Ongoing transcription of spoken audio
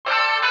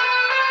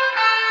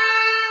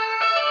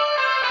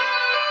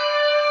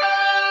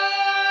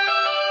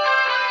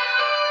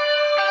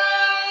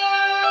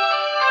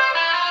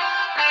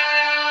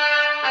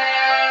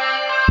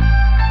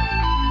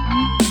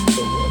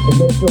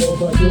nature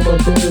of a human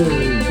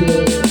being,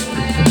 yeah, is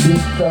to be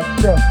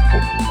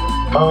successful.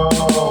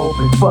 Oh,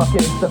 be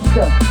fucking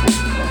successful.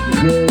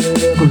 Yeah,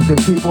 cause the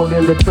people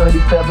in the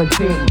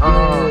 2017,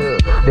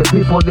 the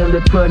people in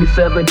the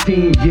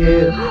 2017,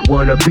 yeah,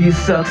 wanna be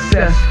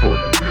successful.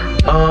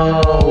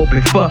 Oh,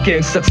 be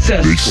fucking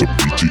successful.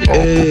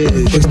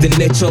 It's the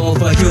nature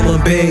of a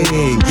human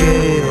being,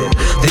 yeah.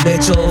 The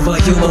nature of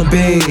a human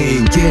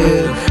being,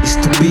 yeah, is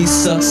to be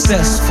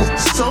successful.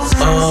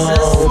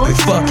 Oh, be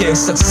fucking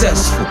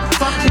successful.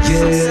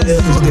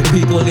 Yeah, cause the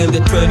people in the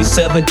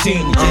 2017,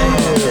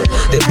 yeah.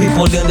 The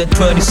people in the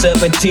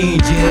 2017,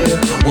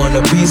 yeah,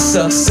 wanna be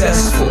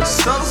successful.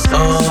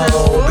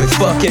 Oh, be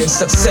fucking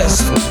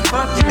successful.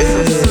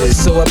 Yeah,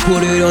 so I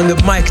put it on the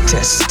mic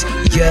test,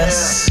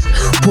 yes.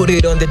 Put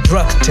it on the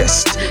drug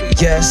test,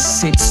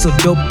 yes. It's so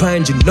dope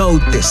and you know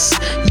this,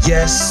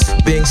 yes.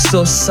 Being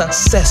so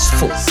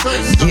successful,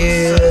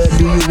 yeah.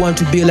 Do you want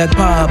to be like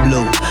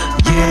Pablo?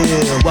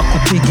 Yeah,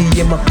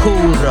 wakupigie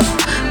makura,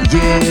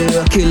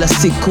 yeah. Kila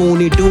siku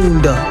ni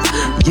dunda,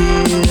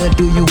 yeah.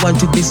 Do you want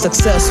to be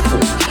successful?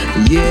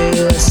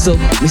 Yeah, so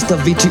Mr.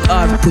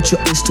 VTR, put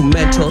your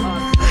instrumental.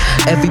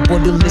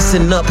 Everybody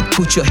listen up,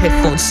 put your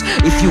headphones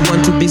if you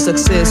want to be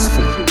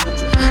successful.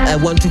 I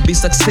want to be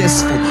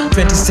successful.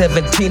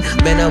 2017,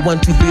 man, I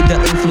want to be the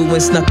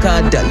influence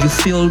nakada. You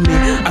feel me?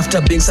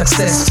 After being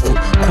successful,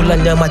 kula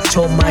nyama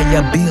choma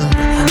ya bill.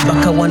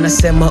 Baka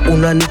wanasema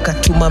unanuka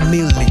tuma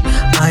mili.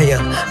 Aya,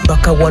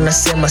 baka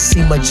wanasema si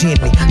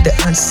majini. The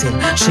unseen,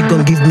 she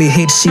gon' give me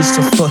hate, she's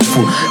so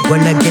thoughtful.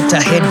 When I get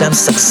ahead, I'm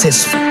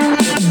successful.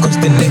 Cause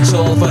the nature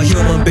of a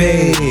human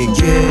being,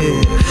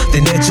 yeah.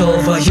 The nature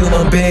of a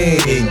human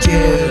being,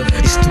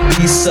 yeah, is to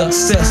be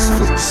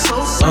successful.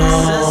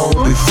 Oh,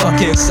 be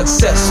fucking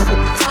successful.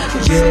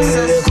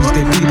 Yeah, cause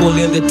the people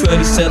in the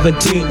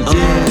 2017,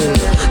 yeah.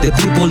 The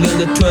people in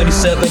the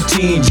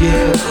 2017,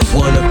 yeah,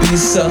 wanna be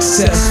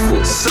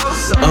successful.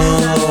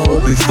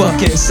 Oh, be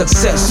fucking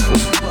successful.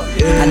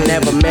 I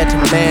never met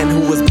a man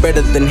who was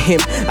better than him.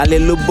 A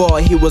little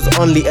boy, he was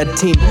only a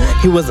teen.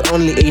 He was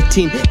only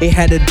 18, he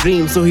had a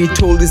dream. So he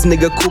told this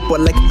nigga Cooper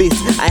like this: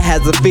 I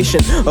has a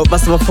vision of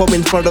us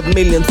performing in front of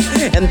millions.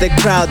 And the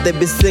crowd, they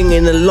be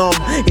singing along.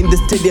 In the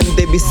stadium,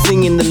 they be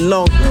singing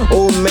along.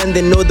 Oh man,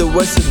 they know the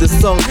words of the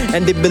song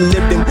and they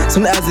believed him.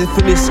 Soon as we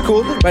finish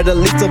school, write a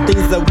list of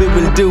things that we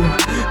will do.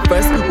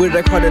 First, we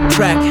record a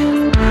track.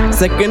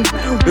 Second,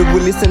 we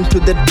will listen to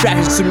the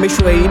track to make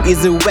sure it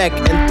is a whack.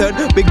 And third,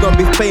 we gon'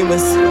 be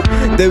famous.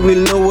 They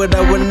will know what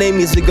our name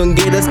is. We gon'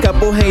 get us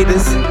couple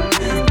haters.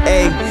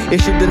 Hey, you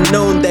should've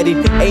known that it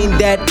ain't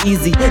that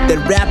easy.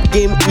 The rap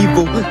game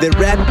evil, the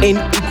rap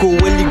ain't equal.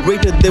 When you're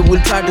greater, they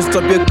will try to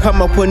stop your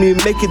come up. When you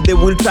make it, they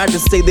will try to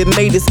say they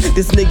made us.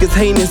 This nigga's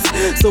heinous.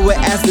 So I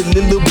asked the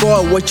little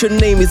boy what your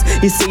name is.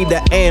 He said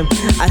I am.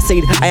 I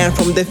said I am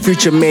from the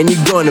future, man. You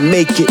gonna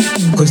make it.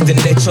 Cause the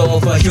nature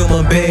of a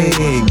human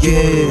being,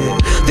 yeah.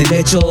 The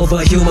nature of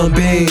a human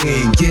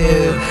being,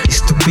 yeah, is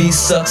to be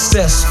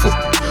successful.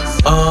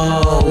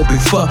 Oh, be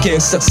fucking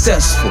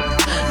successful.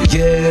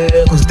 Yeah,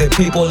 cause the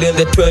people in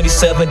the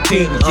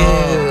 2017,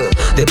 yeah.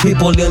 The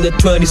people in the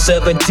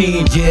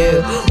 2017,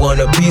 yeah,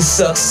 wanna be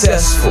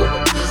successful.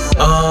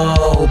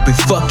 Oh, be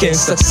fucking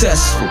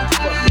successful.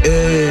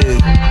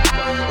 Yeah.